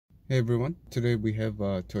Hey everyone, today we have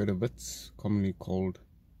a Toyota Vitz, commonly called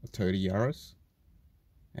a Toyota Yaris,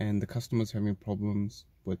 and the customer's having problems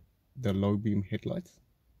with the low beam headlights.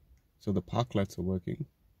 So the park lights are working,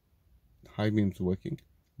 the high beam's working,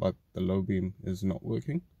 but the low beam is not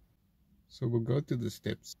working. So we'll go through the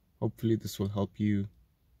steps. Hopefully this will help you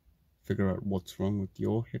figure out what's wrong with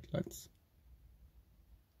your headlights.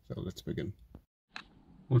 So let's begin.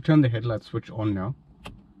 We'll turn the headlight switch on now,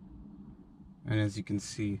 and as you can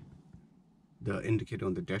see, the indicator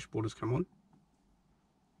on the dashboard has come on.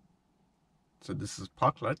 So this is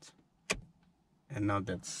park lights, and now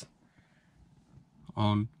that's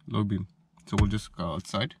on low beam. So we'll just go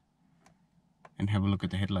outside and have a look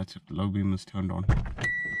at the headlights if the low beam is turned on.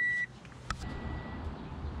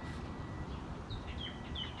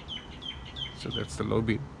 So that's the low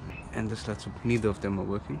beam, and this lights up, neither of them are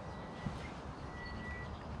working.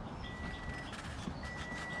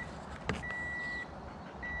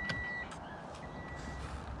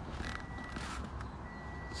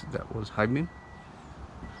 So that was high beam.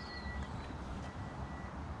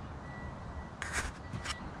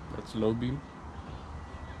 That's low beam,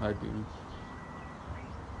 high beam,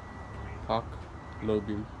 park, low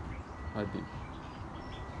beam, high beam.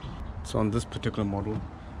 So on this particular model,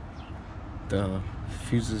 the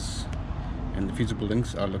fuses and the fusible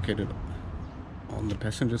links are located on the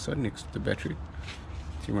passenger side next to the battery.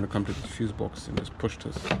 So you want to come to the fuse box and just push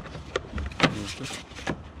this.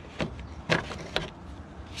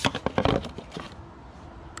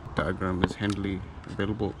 Diagram is handily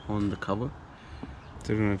available on the cover.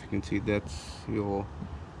 So I don't know if you can see, that's your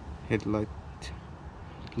headlight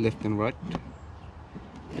left and right,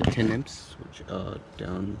 the 10 amps which are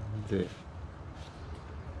down there.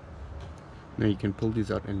 Now you can pull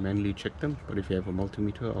these out and manually check them, but if you have a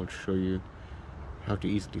multimeter, I'll show you how to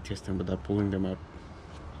easily test them without pulling them out.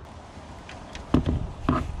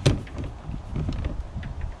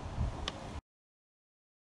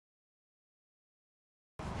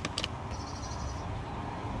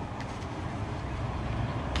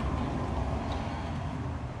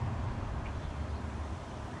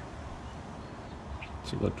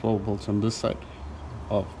 So you've got 12 volts on this side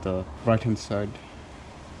of the right hand side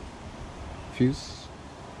fuse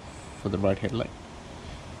for the right headlight,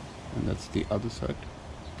 and that's the other side.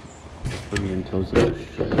 Bring it in closer to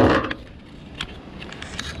show you.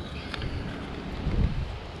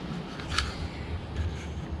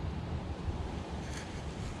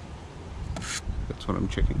 That's what I'm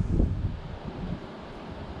checking.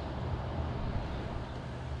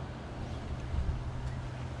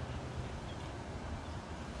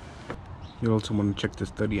 You also want to check this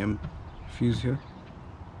 30 amp fuse here.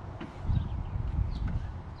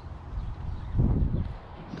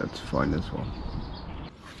 That's fine as well.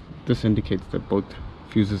 This indicates that both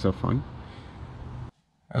fuses are fine.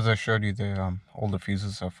 As I showed you there, all the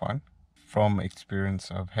fuses are fine. From experience,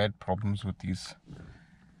 I've had problems with these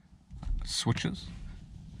switches.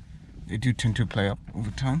 They do tend to play up over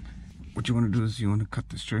time. What you want to do is you want to cut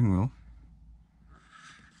the steering wheel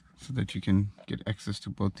so that you can get access to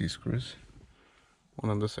both these screws. One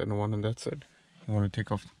on this side and one on that side. You want to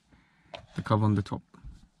take off the cover on the top,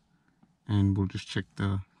 and we'll just check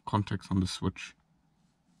the contacts on the switch.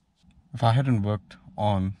 If I hadn't worked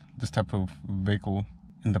on this type of vehicle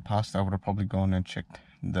in the past, I would have probably gone and checked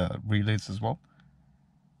the relays as well.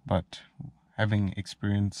 But having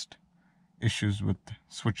experienced issues with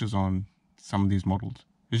switches on some of these models,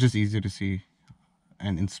 it's just easier to see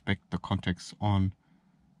and inspect the contacts on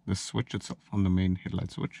the switch itself, on the main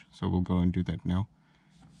headlight switch. So we'll go and do that now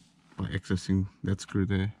by accessing that screw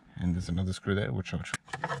there, and there's another screw there which I'll show.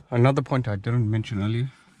 Another point I didn't mention earlier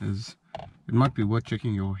is it might be worth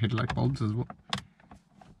checking your headlight bulbs as well.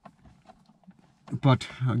 But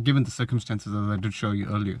given the circumstances, as I did show you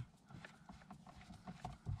earlier,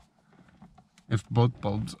 if both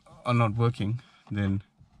bulbs are not working, then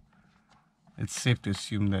it's safe to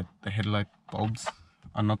assume that the headlight bulbs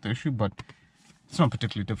are not the issue. But it's not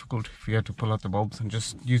particularly difficult. If you had to pull out the bulbs and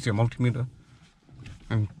just use your multimeter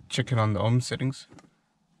and check it on the ohm settings,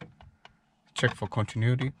 check for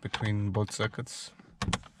continuity between both circuits.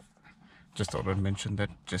 Just thought I'd mention that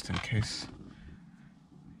just in case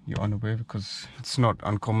you're unaware, because it's not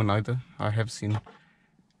uncommon either. I have seen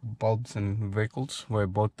bulbs in vehicles where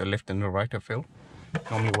both the left and the right have failed.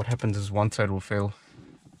 Normally what happens is one side will fail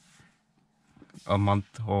a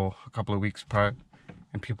month or a couple of weeks prior,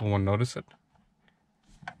 and people won't notice it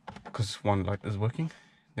because one light is working.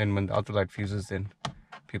 Then when the other light fuses, then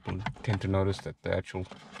people tend to notice that the actual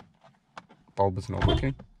bulb is not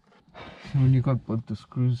working. So when you got both the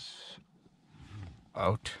screws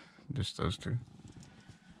out, just those two,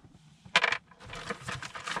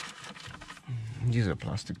 Use a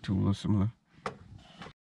plastic tool or similar.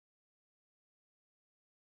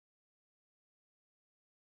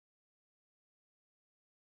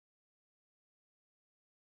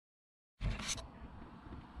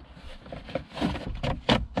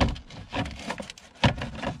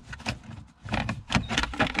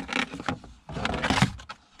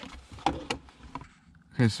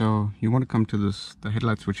 Okay, so you want to come to the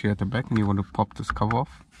headlight switch here at the back, and you want to pop this cover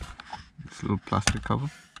off. This little plastic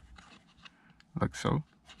cover, like so.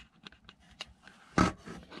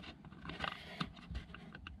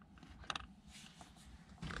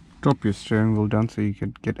 Drop your steering wheel down so you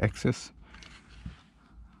can get access.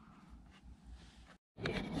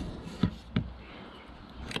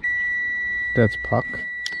 That's park.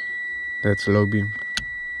 That's low beam.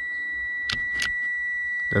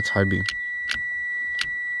 That's high beam.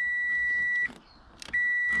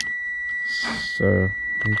 So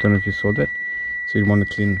I don't know if you saw that. So you want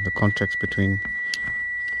to clean the contacts between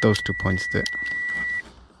those 2 points there.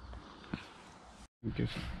 Okay.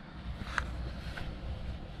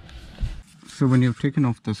 So when you've taken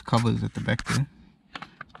off those covers at the back there,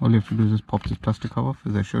 all you have to do is just pop this plastic cover off,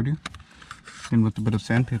 as I showed you. Then with a bit of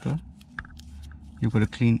sandpaper, you've got to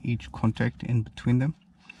clean each contact in between them.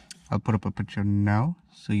 I'll put up a picture now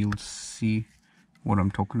so you'll see what I'm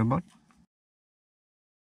talking about.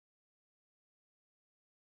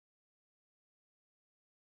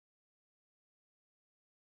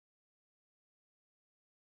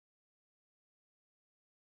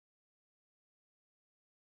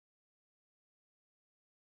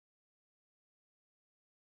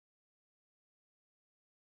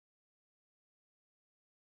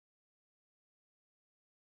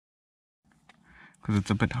 Because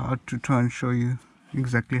it's a bit hard to try and show you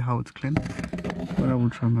exactly how it's cleaned, but I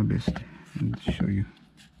will try my best and show you.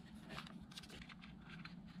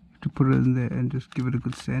 To put it in there and just give it a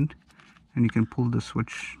good sand, and you can pull the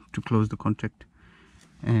switch to close the contact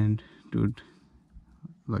and do it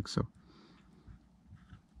like so.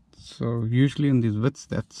 So usually in these Vitz,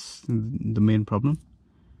 that's the main problem.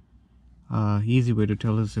 Easy way to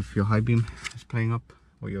tell is if your high beam is playing up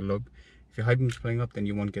or your low. If your high beam is playing up, then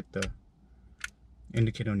you won't get the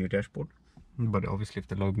indicator on your dashboard. But obviously if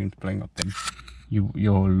the low beam is playing up, then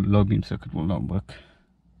your low beam circuit will not work.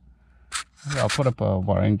 I'll put up a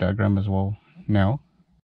wiring diagram as well now,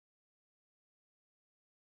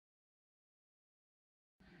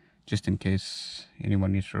 just in case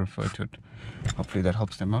anyone needs to refer to it. Hopefully that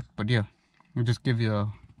helps them out. But yeah, you just give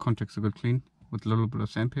your contacts a good clean with a little bit of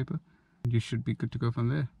sandpaper. You should be good to go from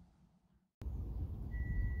there.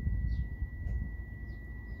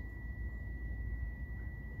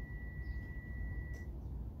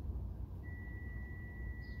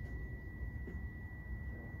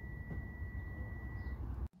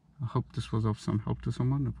 I hope this was of some help to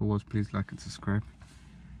someone. If it was, please like and subscribe.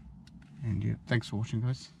 And yeah, thanks for watching,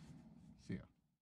 guys.